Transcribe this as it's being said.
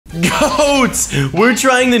Goats! We're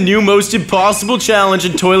trying the new most impossible challenge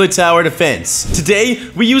in toilet tower defense. Today,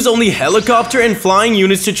 we use only helicopter and flying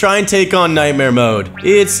units to try and take on nightmare mode.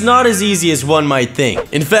 It's not as easy as one might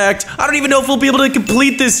think. In fact, I don't even know if we'll be able to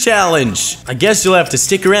complete this challenge. I guess you'll have to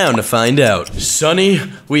stick around to find out. Sonny,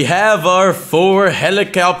 we have our 4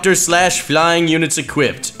 helicopter/flying units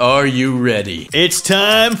equipped. Are you ready? It's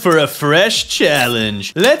time for a fresh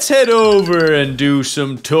challenge. Let's head over and do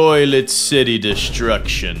some toilet city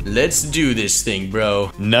destruction. Let's do this thing,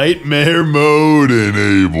 bro. Nightmare mode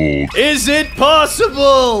enabled. Is it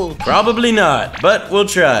possible? Probably not, but we'll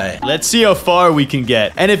try. Let's see how far we can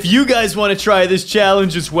get. And if you guys want to try this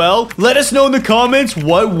challenge as well, let us know in the comments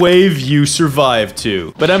what wave you survived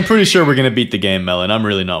to. But I'm pretty sure we're gonna beat the game, Melon. I'm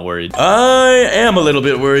really not worried. I am a little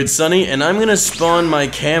bit worried, Sonny, and I'm gonna spawn my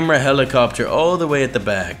camera helicopter all the way at the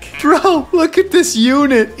back. Bro, look at this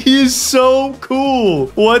unit. He is so cool.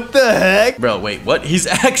 What the heck? Bro, wait, what? He's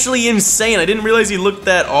actually insane. I didn't realize he looked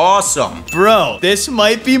that awesome. Bro, this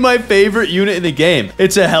might be my favorite unit in the game.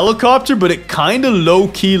 It's a helicopter, but it kind of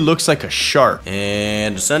low-key looks like a shark.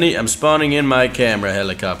 And Sonny, I'm spawning in my camera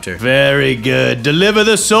helicopter. Very good. Deliver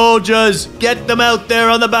the soldiers. Get them out there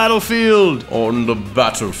on the battlefield. On the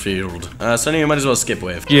battlefield. Sonny, you might as well skip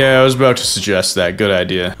wave. Yeah, I was about to suggest that. Good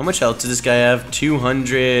idea. How much health does this guy have?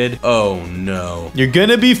 200. Oh, no. You're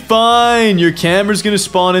gonna be fine. Your camera's gonna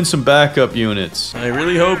spawn in some backup units. I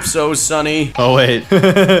really hope so, Sonny. Oh, wait.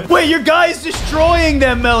 Wait, your guy's destroying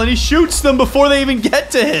them, Melon. He shoots them before they even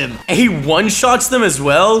get to him. He one-shots them as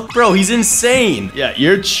well? Bro, he's insane. Yeah,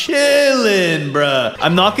 you're chilling, bruh.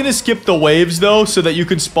 I'm not gonna skip the waves, though, so that you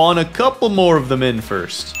can spawn a couple more of them in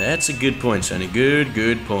first. That's a good point, Sonny. Good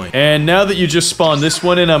point. And now that you just spawned this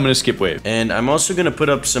one in, I'm gonna skip wave. And I'm also gonna put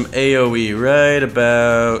up some AoE right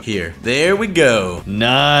about here. There we go.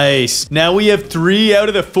 Nice. Now we have 3 out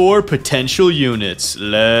of the 4 potential units.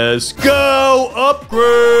 Let's go.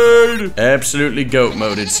 Upgrade. Absolutely goat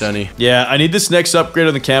moded, Sonny. Yeah, I need this next upgrade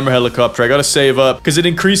on the camera helicopter. I gotta save up because it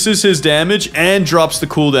increases his damage and drops the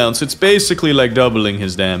cooldown. So it's basically like doubling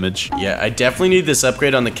his damage. Yeah, I definitely need this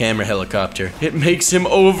upgrade on the camera helicopter. It makes him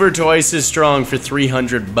over twice as strong for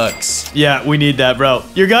 300 bucks. Yeah, we need that, bro.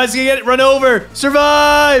 Your guy's gonna get run over.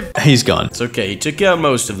 Survive. He's gone. It's okay. He took out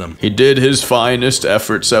most of them. He did his finest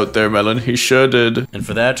efforts out there, Melon. He sure did. And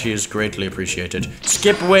for that, he is greatly appreciated.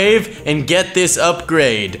 Skip wave and get this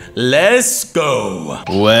upgrade. Let's go.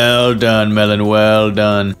 Well done, Melon. Well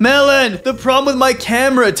done. Melon, the problem with my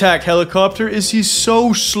camera attack helicopter is he's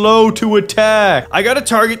so slow to attack. I gotta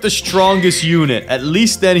target the strongest unit. At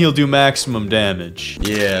least then he'll do maximum damage.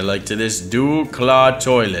 Yeah, like to this dual claw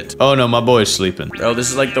toilet. Oh no, my boy's sleeping. Bro, this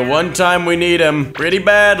is like the one time we need him pretty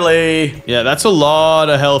badly. Yeah, that's a lot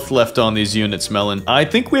of health left on these units, Melon. I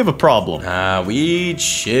think we have a problem. We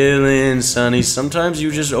chillin', Sonny. Sometimes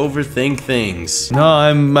you just overthink things. No,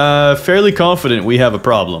 I'm fairly confident we have a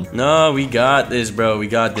problem. No, we got this, bro. We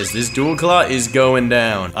got this. This dual claw is going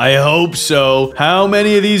down. I hope so. How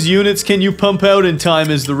many of these units can you pump out in time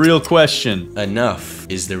is the real question. Enough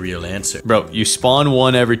is the real answer. Bro, you spawn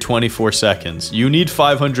one every 24 seconds. You need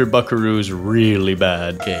 500 buckaroos really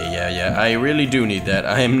bad. Okay, yeah. I really do need that.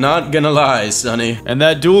 I am not gonna lie, Sonny. And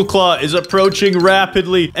that dual claw is approaching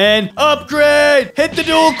rapidly. And upgrade! Hit the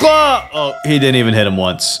dual claw! Oh, he didn't even hit him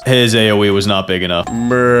once. His AoE was not big enough.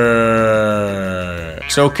 Brrr.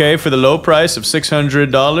 It's okay. For the low price of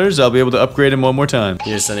 $600, I'll be able to upgrade him one more time.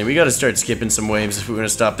 Here, Sonny, we gotta start skipping some waves if we're gonna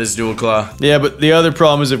stop this dual claw. Yeah, but the other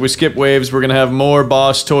problem is if we skip waves, we're gonna have more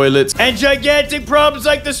boss toilets and gigantic problems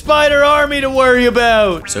like the spider army to worry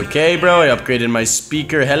about. It's okay, bro. I upgraded my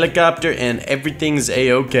speaker helicopter and everything's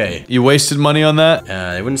a-okay. You wasted money on that?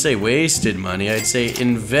 I wouldn't say wasted money. I'd say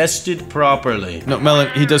invested properly. No, Melon,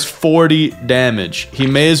 he does 40 damage. He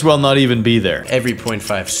may as well not even be there. Every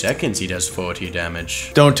 0.5 seconds, he does 40 damage.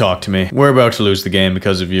 Don't talk to me. We're about to lose the game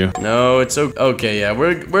because of you. No, it's okay. Yeah,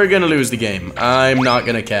 we're gonna lose the game. I'm not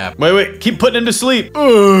gonna cap. Wait. Keep putting him to sleep.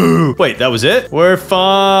 Ooh. Wait, that was it? We're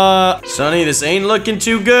fine. Sonny, this ain't looking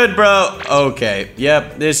too good, bro. Okay.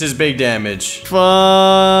 Yep, this is big damage. Fine.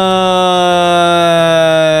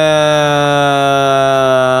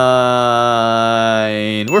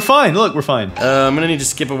 We're fine. Look, we're fine. I'm gonna need to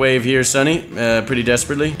skip a wave here, Sonny. Pretty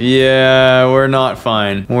desperately. Yeah, we're not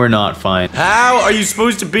fine. We're not fine. How are you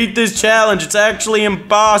supposed to beat this challenge? It's actually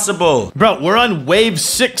impossible. Bro, we're on wave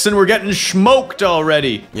 6 and we're getting smoked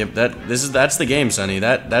already. Yep, that's the game, Sonny.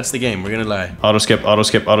 That's the game. We're gonna lie. Auto skip.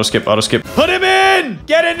 Put him in!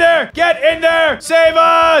 Get in there! Get in there! Save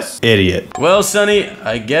us! Idiot. Well, Sonny,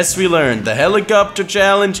 I guess we learned the helicopter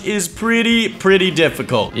challenge is pretty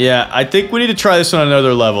difficult. Yeah, I think we need to try this on another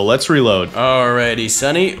another level. Let's reload. Alrighty,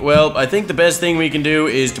 Sonny. Well, I think the best thing we can do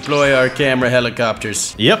is deploy our camera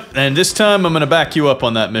helicopters. Yep, and this time I'm gonna back you up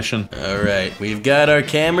on that mission. Alright, we've got our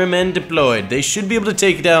cameramen deployed. They should be able to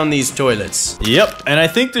take down these toilets. Yep, and I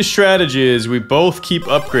think the strategy is we both keep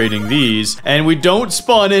upgrading these, and we don't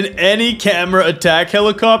spawn in any camera attack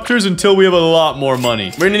helicopters until we have a lot more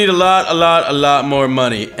money. We're gonna need a lot more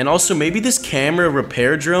money. And also, maybe this camera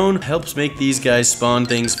repair drone helps make these guys spawn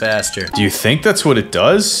things faster. Do you think that's what it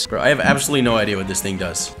does? Bro, I have absolutely no idea what this thing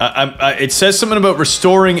does. It says something about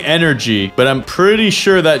restoring energy, but I'm pretty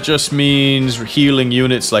sure that just means healing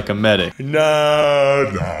units like a medic.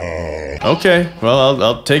 No. Okay, well,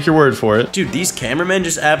 I'll take your word for it. Dude, these cameramen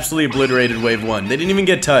just absolutely obliterated wave 1. They didn't even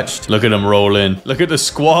get touched. Look at them roll in. Look at the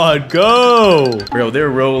squad go! Bro, they're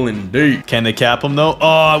rolling deep. Can they cap them though? Oh,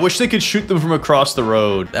 I wish they could shoot them from across the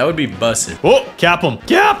road. That would be busted. Oh, cap them!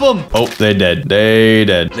 Cap them! Oh, they dead. They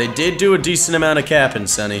dead. They did do a decent amount of capping,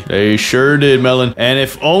 Sonny. They sure did, Melon. And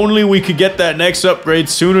if only we could get that next upgrade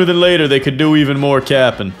sooner than later, they could do even more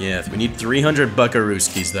capping. Yeah, we need 300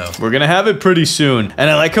 buckarooskies, though. We're gonna have it pretty soon. And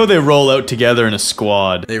I like how they roll out together in a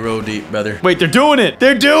squad. They roll deep, brother. Wait, they're doing it!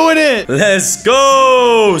 They're doing it! Let's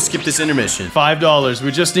go! Skip this intermission. $5.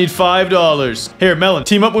 We just need $5. Here, Melon,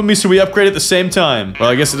 team up with me so we upgrade at the same time. Well,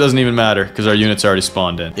 I guess it doesn't even matter, because our unit's already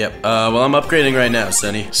spawned in. Yep, well, I'm upgrading right now,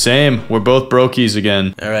 Sonny. Same. We're both brokies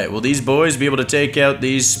again. Alright, will these boys be able to take out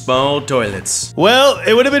these small toilets? Well,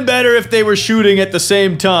 it would have been better if they were shooting at the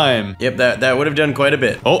same time. Yep, that would have done quite a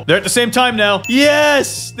bit. Oh, they're at the same time now.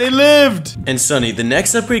 Yes! They lived! And Sonny, the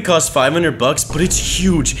next upgrade costs 500 bucks, but it's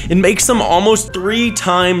huge. It makes them almost 3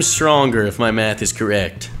 times stronger, if my math is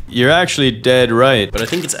correct. You're actually dead right. But I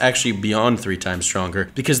think it's actually beyond 3 times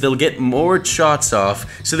stronger because they'll get more shots off,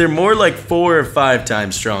 so they're more like 4 or 5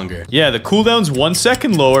 times stronger. Yeah, the cooldown's 1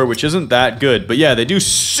 second lower, which isn't that good. But yeah, they do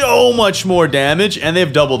so much more damage, and they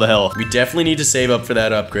have double the health. We definitely need to save up for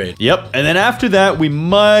that upgrade. Yep, and then after that, we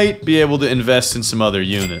might be able to invest in some other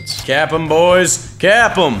units. Cap 'em, boys.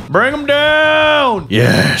 Cap 'em. Bring them down!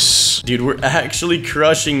 Yes! Dude, we're actually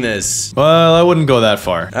crushing this. Well, I wouldn't go that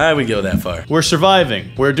far. I would go that far. We're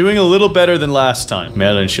surviving. We're doing a little better than last time.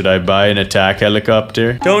 Melon, should I buy an attack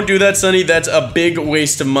helicopter? Don't do that, Sonny. That's a big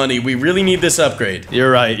waste of money. We really need this upgrade. You're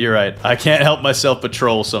right, you're right. I can't help myself but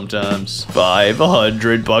troll sometimes.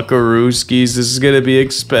 500 buckarooskies. This is gonna be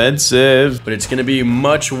expensive. But it's gonna be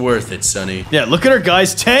much worth it, Sonny. Yeah, look at our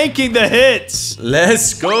guys tanking the hits.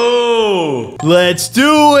 Let's go! Let's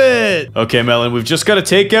do it! Okay, Melon, we've just got to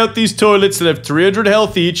take out these toilets that have 300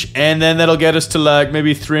 health each, and then that'll get us to like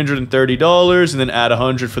maybe $330, and then add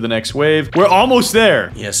 100 for the next wave. We're almost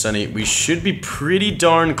there. Yeah, Sonny, we should be pretty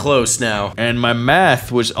darn close now. And my math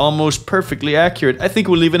was almost perfectly accurate. I think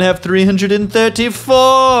we'll even have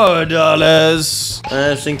 $334.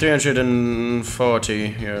 I think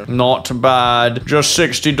 340, yeah. Not bad. Just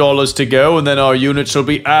 $60 to go, and then our units will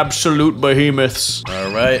be absolute behemoths.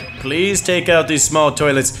 Alright, please take out these small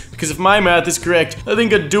toilets, because if my math is correct, I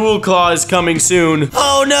think a dual claw is coming soon.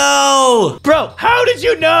 Oh no! Bro, how did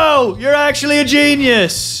you know? You're actually a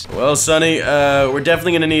genius. Well, Sonny, we're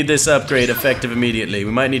definitely gonna need this upgrade effective immediately.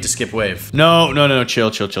 We might need to skip wave. No,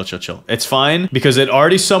 chill. It's fine, because it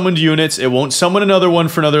already summoned units. It won't summon another one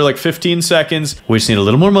for another, like, 15 seconds. We just need a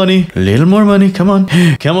little more money. Come on.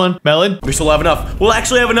 Come on, Melon. We still have enough. We'll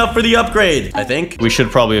actually have enough for the upgrade, I think. We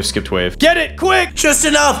should probably have skipped wave. Get it, quick! Just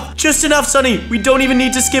enough, Sonny. We don't even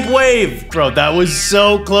need to skip wave. Bro, that was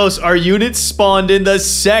so close. Our units spawned in the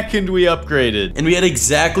second we upgraded. And we had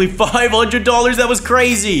exactly $500. That was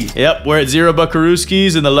crazy. Yep, we're at 0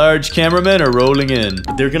 buckarooskies, and the large cameramen are rolling in.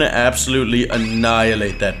 They're gonna absolutely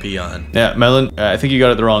annihilate that peon. Yeah, Melon, I think you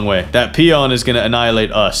got it the wrong way. That peon is gonna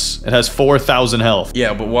annihilate us. It has 4,000 health.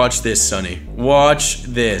 Yeah, but watch this, Sonny. Watch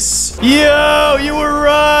this. Yo, you were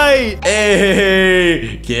right!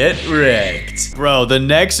 Hey, get wrecked. Bro, the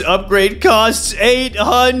next upgrade costs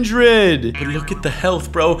 800. But look at the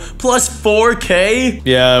health, bro. Plus 4K?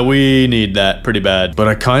 Yeah, we need that pretty bad. But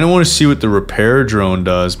I kind of want to see what the repair drone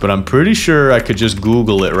does, but I'm pretty sure I could just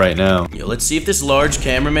Google it right now. Yo, let's see if this large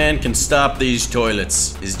cameraman can stop these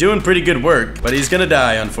toilets. He's doing pretty good work, but he's gonna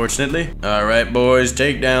die, unfortunately. All right, boys,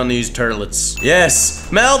 take down these turlets. Yes,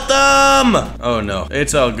 melt them! Oh no,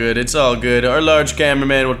 it's all good, it's all good. Our large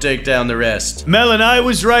cameraman will take down the rest. Melon, I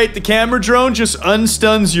was right. The camera drone just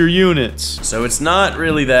unstuns your units. So it's not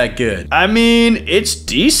really really that good. I mean, it's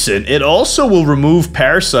decent. It also will remove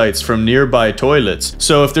parasites from nearby toilets.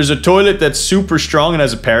 So if there's a toilet that's super strong and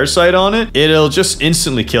has a parasite on it, it'll just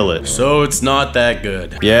instantly kill it. So it's not that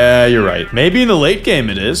good. Yeah, you're right. Maybe in the late game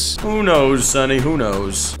it is. Who knows, Sonny? Who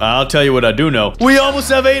knows? I'll tell you what I do know. We almost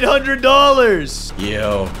have $800.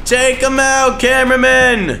 Yo. Take him out,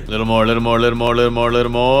 cameraman! Little more, little more, little more, little more,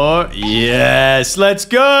 little more. Yes, let's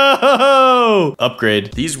go!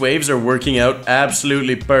 Upgrade. These waves are working out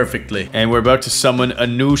absolutely perfectly. And we're about to summon a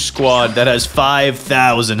new squad that has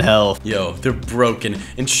 5,000 health. Yo, they're broken.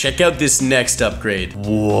 And check out this next upgrade.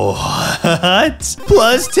 What?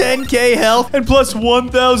 Plus 10k health and plus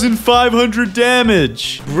 1,500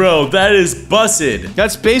 damage. Bro, that is busted.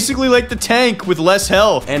 That's basically like the tank with less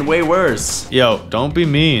health. And way worse. Yo, don't be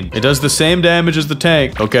mean. It does the same damage as the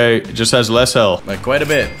tank. Okay, it just has less health. By quite a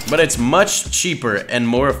bit. But it's much cheaper and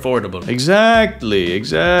more affordable. Exactly,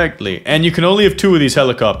 exactly. And you can only have 2 of these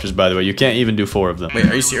helicopters, by the way. You can't even do 4 of them. Wait,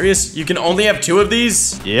 are you serious? You can only have 2 of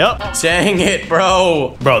these? Yep. Dang it,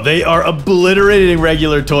 bro. Bro, they are obliterating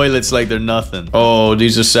regular toilets like they're nothing. Oh,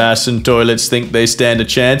 these assassin toilets think they stand a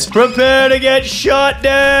chance. Prepare to get shot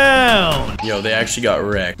down. Yo, they actually got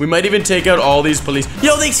wrecked. We might even take out all these police.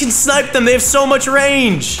 Yo, they can snipe them. They have so much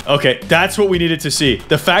range. Okay, that's what we needed to see.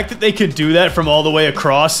 The fact that they could do that from all the way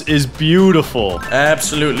across is beautiful.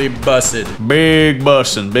 Absolutely busted. Big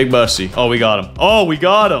bussin', big bussy. Oh, we got him. Oh, we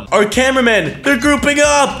got him. Our cameramen, they're grouping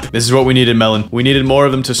up. This is what we needed, Melon. We needed more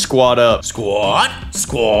of them to squat up. Squat,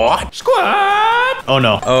 squat, Squat. Oh,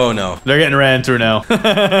 no. Oh, no. They're getting ran through now.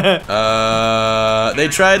 They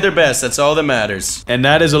tried their best. That's all that matters. And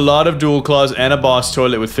that is a lot of dual claws and a boss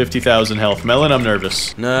toilet with 50,000 health. Melon, I'm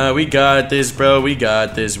nervous. Nah, we got this, bro. We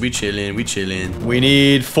got this. We chillin', we chillin'. We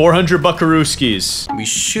need 400 buckarooskies. We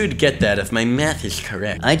should get that if my math is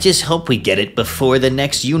correct. I just hope we get it before the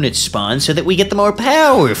next unit spawns so that we get the more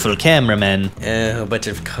powerful cameramen. Oh, but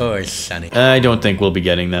of course, Sonny. I don't think we'll be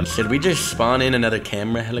getting them. Should we just spawn in another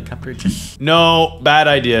camera helicopter? No, bad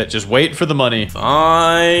idea. Just wait for the money.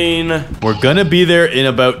 Fine. We're gonna be there in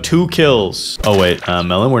about 2 kills. Oh, wait.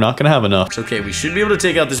 Melon, we're not gonna have enough. It's okay. We should be able to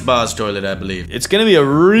take out this boss toilet, I believe. It's gonna be a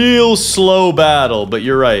real slow battle, but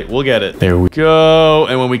you're right. We'll get it. There we go.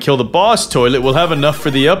 And when we kill the boss toilet, we'll have enough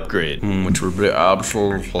for the upgrade. Which would be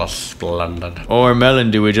absolutely splendid. Or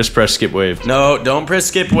Melon, do we just press skip wave? No, don't press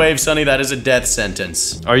skip wave, Sonny. That is a death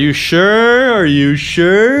sentence. Are you sure? Are you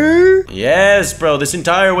sure? Yes, bro. This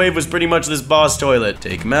entire wave was pretty much this boss toilet.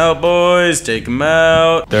 Take him out, boys. Take him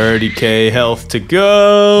out. 30k health to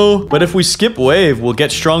go. But if we skip wave, we'll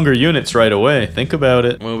get stronger units right away. Think about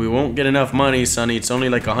it. Well, we won't get enough money, Sonny. It's only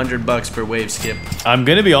like $100 per wave skip. I'm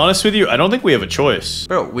gonna be honest with you. I don't think we have a choice.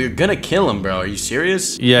 Bro, we're gonna kill him, bro. Are you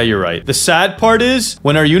serious? Yeah, you're right. The sad part is,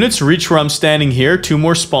 when our units reach where I'm standing here, 2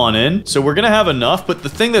 more spawn in. So we're gonna have enough, but the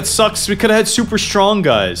thing that sucks is we could've had super strong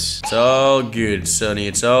guys. It's all good, Sonny.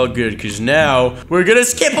 It's all good, because now we're gonna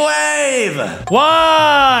skip wave!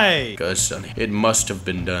 Why? Because, Sonny, it must have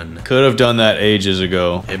been done. Could have done that ages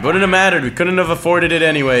ago. It wouldn't have mattered. We couldn't have afforded it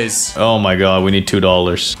anyways. Oh my god, we need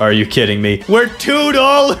 $2. Are you kidding me? We're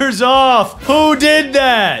 $2 off! Who did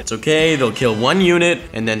that? It's okay. They'll kill 1 unit,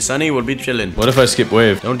 and then Sonny will be chilling. What if I skip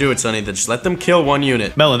wave? Don't do it, Sonny. Just let them kill 1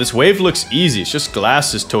 unit. Melon, this wave looks easy. It's just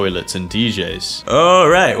glasses, toilets, and DJs. All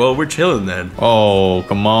right. Well, we're chilling then. Oh,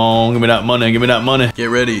 come on. Give me that money. Give me that money. Get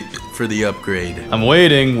ready for the upgrade. I'm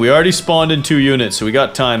waiting. We already spawned in 2 units, so we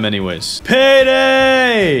got time anyways.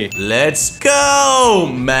 Payday! Let's go!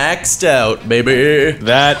 Maxed out, baby.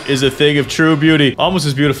 That is a thing of true beauty. Almost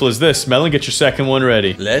as beautiful as this. Melon, get your second one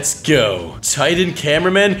ready. Let's go. Titan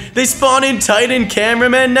cameramen? They spawn in Titan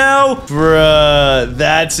cameramen now? Bruh,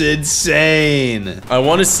 that's insane. I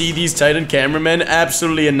want to see these Titan cameramen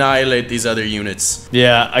absolutely annihilate these other units.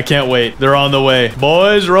 Yeah, I can't wait. They're on the way.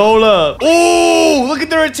 Boys, roll up. Ooh, look at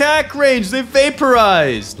their attack range. They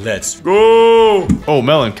vaporized. Let's go. Oh,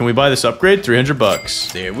 Melon, can we buy this upgrade? 300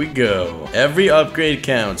 bucks. There we go. Every upgrade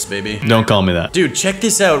counts, baby. Don't call me that. Dude, check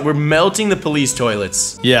this out. We're melting the police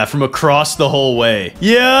toilets. Yeah, from across the whole way.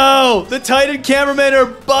 Yo, the Titan cameramen are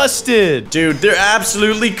busted. Dude, they're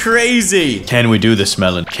absolutely crazy. Can we do this,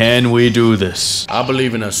 Melon? Can we do this? I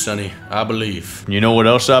believe in us, Sonny. I believe. You know what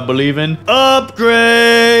else I believe in?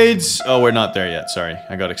 Upgrades. Oh, we're not there yet. Sorry,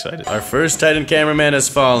 I got excited. Our first Titan cameraman has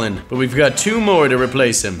fallen. Melon, but we've got 2 more to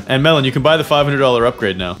replace him. And Melon, you can buy the $500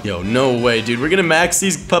 upgrade now. Yo, no way, dude. We're gonna max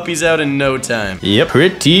these puppies out in no time. Yep,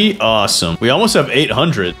 pretty awesome. We almost have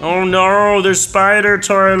 800. Oh no, they're spider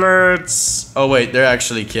toilets. Oh wait, they're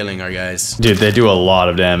actually killing our guys. Dude, they do a lot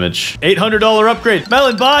of damage. $800 upgrade.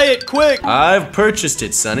 Melon, buy it quick. I've purchased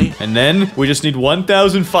it, Sonny. And then we just need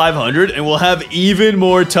 1,500 and we'll have even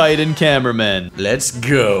more Titan cameramen. Let's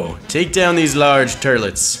go. Take down these large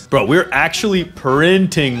turlets. Bro, we're actually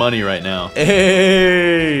printing money right now.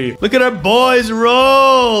 Hey! Look at our boys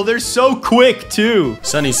roll. They're so quick too.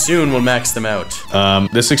 Sonny, soon we'll max them out.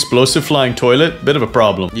 This explosive flying toilet, bit of a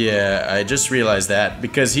problem. Yeah, I just realized that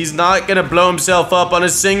because he's not gonna blow himself up on a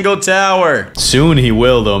single tower. Soon he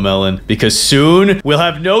will though, Melon, because soon we'll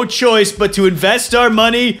have no choice but to invest our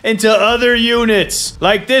money into other units,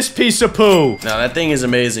 like this piece of poo. Now that thing is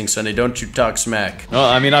amazing, Sonny. Don't you talk smack. Well,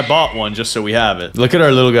 I mean, I bought one just so we have it. Look at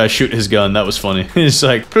our little guy shoot his gun. That was funny. He's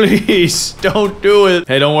like, please, don't do it.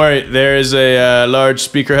 Hey, don't worry. There is a large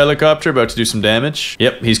speaker helicopter about to do some damage.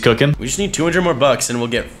 Yep, he's cooking. We just need 200 more bucks and we'll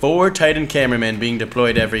get 4 Titan cameramen being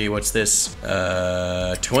deployed every, what's this?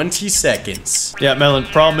 20 seconds. Yeah, Melon,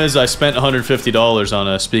 problem is I spent $150 on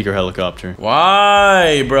a speaker helicopter.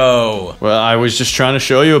 Why, bro? Well, I was just trying to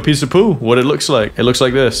show you a piece of poo, what it looks like. It looks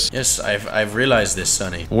like this. Yes, I've realized this,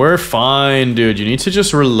 Sonny. We're fine, dude. You need to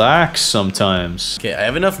just relax sometimes. Okay, I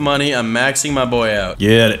have enough money. I'm maxing my boy out.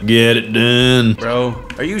 Get it done. Bro,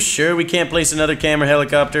 are you sure we can't place another camera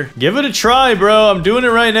helicopter? Give it a try, bro. I'm doing it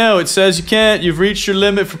right now. It says you can't. You've reached your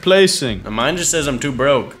limit for placing. Mine just says I'm too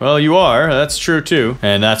broke. Well, you are. That's true, too.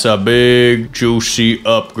 And that's a big, juicy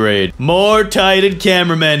upgrade. More Titan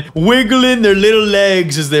cameramen wiggling their little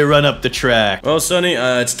legs as they run up the track. Well, Sonny,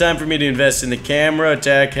 it's time for me to invest in the camera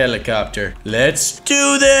attack helicopter. Let's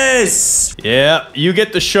do this! Yeah, you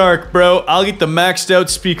get the shark, bro. I'll get the maxed out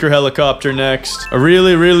speaker helicopter next. A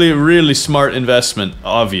really, really, really smart investment,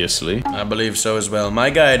 obviously. I believe so as well. My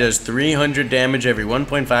guy does 300 damage every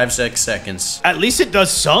 1.56 seconds. At least it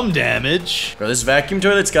does some damage. Bro, this vacuum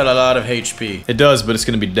toilet's got a lot of HP. It does, but it's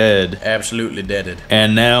gonna be dead. Absolutely deaded.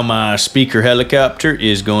 And now my speaker helicopter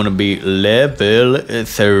is gonna be level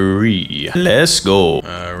 3. Let's go.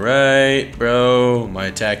 Alright, bro. My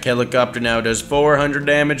attack helicopter now does 400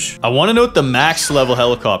 damage. I want to know what the max level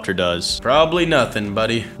helicopter does. Probably nothing,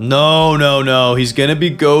 buddy. No, no, no. He's gonna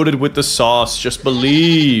be goated with the sauce. Just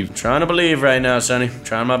believe. I'm trying to believe right now, Sonny. I'm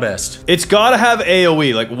trying my best. It's gotta have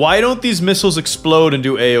AoE. Like, why don't these missiles explode and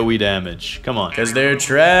do AoE damage? Come on. Because they're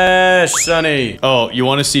trash, Sonny. Oh, you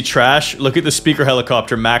want to see trash? Look at the speaker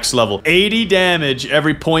helicopter max level. 80 damage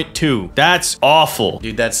every 0.2. That's awful.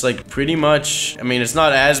 Dude, that's like pretty much... I mean, it's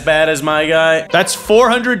not as bad as my guy. That's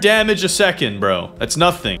 400 damage a second, bro. That's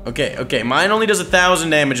nothing. Okay. Mine only does 1,000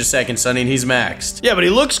 damage a second, Sonny, and he's maxed. Yeah, but he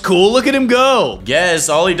looks cool. Look at him go. Yes,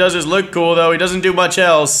 all he does is look cool, though. He doesn't do much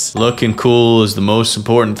else. Looking cool is the most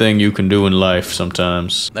important thing you can do in life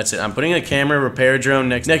sometimes. That's it. I'm putting a camera repair drone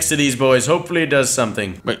next to these boys. Hopefully it does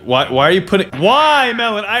something. Wait, why are you putting... Why,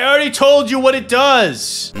 Melon? I already told you what it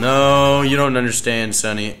does. No, you don't understand,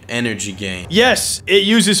 Sonny. Energy gain. Yes, it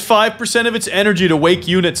uses 5% of its energy to wake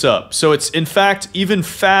units up. So it's, in fact, even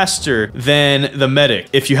faster than the medic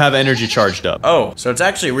if you have energy charged up. Oh, so it's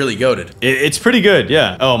actually really goated. It's pretty good,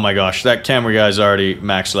 yeah. Oh my gosh, that camera guy's already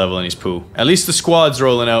max level and he's poo. At least the squad's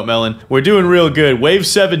rolling out, Melon. We're doing real good. Wave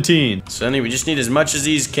 17. Sonny, we just need as much of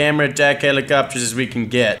these camera attack helicopters as we can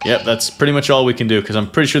get. Yep, that's pretty much all we can do because I'm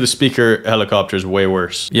pretty sure the speaker helicopter is way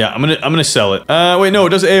worse. Yeah, I'm gonna sell it. Wait, no, it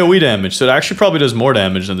does AoE damage, so it actually probably does more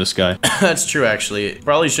damage than this guy. That's true, actually.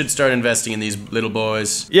 Probably should start investing in these little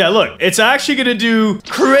boys. Yeah, look, it's actually gonna do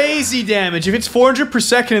crazy damage. If it's 400 per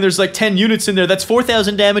second and there's like 10 units in there, that's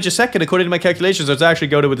 4,000 damage a second according to my calculations. So it's actually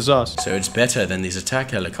goated with the sauce. So it's better than these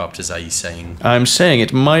attack helicopters, are you saying? I'm saying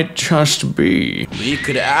it might just be. We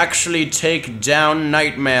could actually take down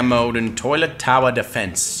Nightmare Mode in Toilet Tower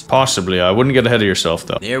Defense. Possibly. I wouldn't get ahead of yourself,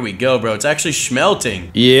 though. There we go, bro. It's actually schmelting.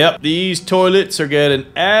 Yep, these toilets are getting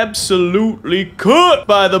absolutely cooked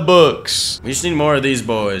by the books. We just need more of these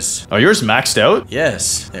boys. Are yours maxed out?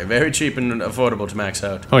 Yes. They're very cheap and affordable to max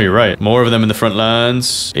out. Oh, you're right. More of them in the front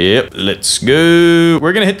lines. Yep, let's go.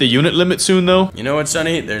 We're gonna hit the unit limit soon, though. You know what,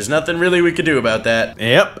 Sonny? There's nothing really we could do about that.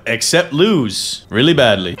 Yep, except lose. Really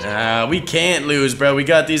badly. We can't lose, bro. We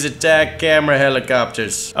got these attack camera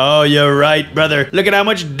helicopters. Oh, you're right, brother. Look at how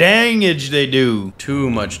much damage they do. Too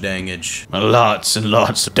much damage. Lots and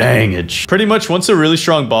lots of damage. Pretty much once a really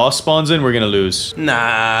strong boss spawns in, we're gonna lose.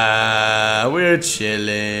 Nah, we're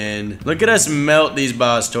chilling. Look at us melt these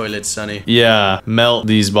boss toilets, Sonny. Yeah, melt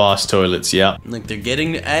these boss toilets, yeah. Like, they're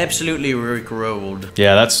getting absolutely rickrolled.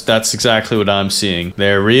 Yeah, that's exactly what I'm seeing.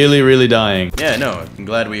 They're really, really dying. Yeah, no, I'm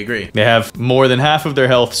glad we agree. They have more than half of their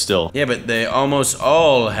health still. Yeah, but they almost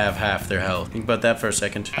all have half their health. Think about that for a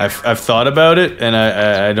second. I've thought about it, and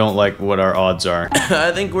I don't like what our odds are.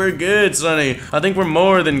 I think we're good, Sonny. I think we're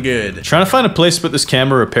more than good. Trying to find a place to put this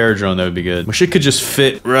camera repair drone that would be good. Wish it could just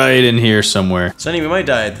fit right in here somewhere. Sonny, we might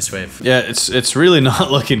die at this wave. Yeah, it's really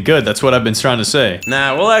not looking good. That's what I've been trying to say.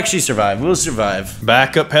 Nah, we'll actually survive. We'll survive.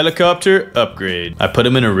 Backup helicopter, upgrade. I put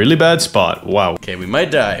him in a really bad spot. Wow. Okay, we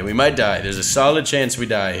might die. We might die. There's a solid chance we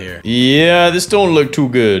die here. Yeah, this don't look too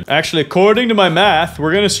good. Actually, according to my math,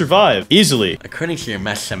 we're gonna survive easily. According to your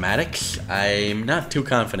mathematics, I'm not too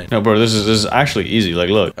confident. No, bro, this is actually easy. Like,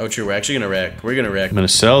 look. Oh, true. We're actually gonna wreck. We're gonna wreck. I'm gonna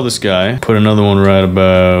sell this guy. Put another one right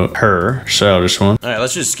about her. Sell this one. All right,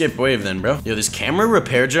 let's just skip wave then, bro. Yo, this camera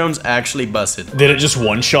repair drone's actually busted. Did it just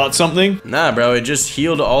one-shot something? Nah, bro, it just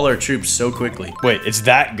healed all our troops so quickly. Wait, it's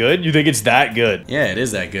that good? You think it's that good? Yeah, it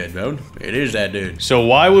is that good, bro. It is that dude. So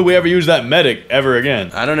why would we ever use that medic ever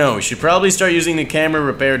again? I don't know. We should probably start using the camera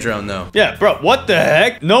repair drone, though. Yeah, bro, what the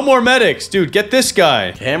heck? No more medics. Dude, get this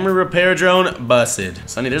guy. Camera repair drone busted.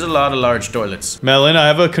 Sonny, there's a lot of large toilets. Melon, I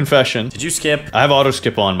have a confession. Did you skip? I have auto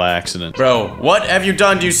skip on by accident. Bro, what have you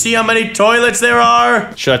done? Do you see how many toilets there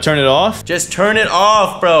are? Should I turn it off? Just turn it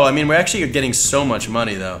off, bro. I mean, we're actually getting so much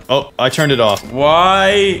money, though. Oh, I turned it off.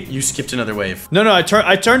 Why? You skipped another wave. No, I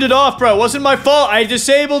turned it off, bro. It wasn't my fault. I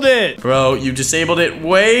disabled it. Bro, you disabled it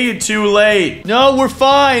way too late. No, we're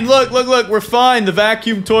fine. Look, we're fine. The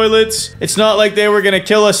vacuum toilets. It's not like they were gonna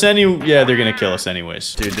kill us Yeah, they're gonna kill us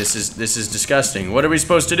anyways. Dude, this is disgusting. What are we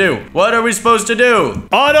supposed to do? What are we supposed to do?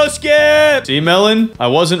 Auto skip! See, Melon? I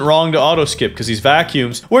wasn't wrong to auto skip because these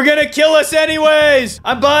vacuums were gonna kill us anyways!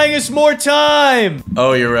 I'm buying us more time!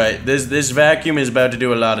 Oh, you're right. This vacuum is about to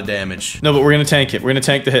do a lot of damage. No, but we're gonna tank it. We're gonna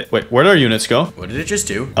tank the hit. Wait, where'd our units go? What did it just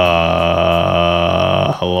do?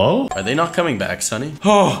 Hello? Are they not coming back, Sonny?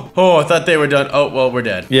 Oh, I thought they were done. Oh, well, we're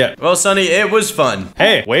dead. Yeah. Well, Sonny, it was fun.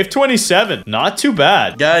 Hey, wave 27. Not too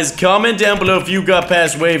bad. Guys, comment down below if you got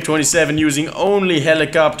past wave 27 using only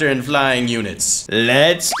helicopter and flying units.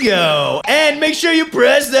 Let's go. And make sure you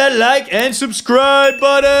press that like and subscribe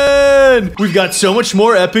button. We've got so much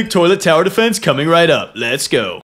more epic toilet tower defense coming right up. Let's go.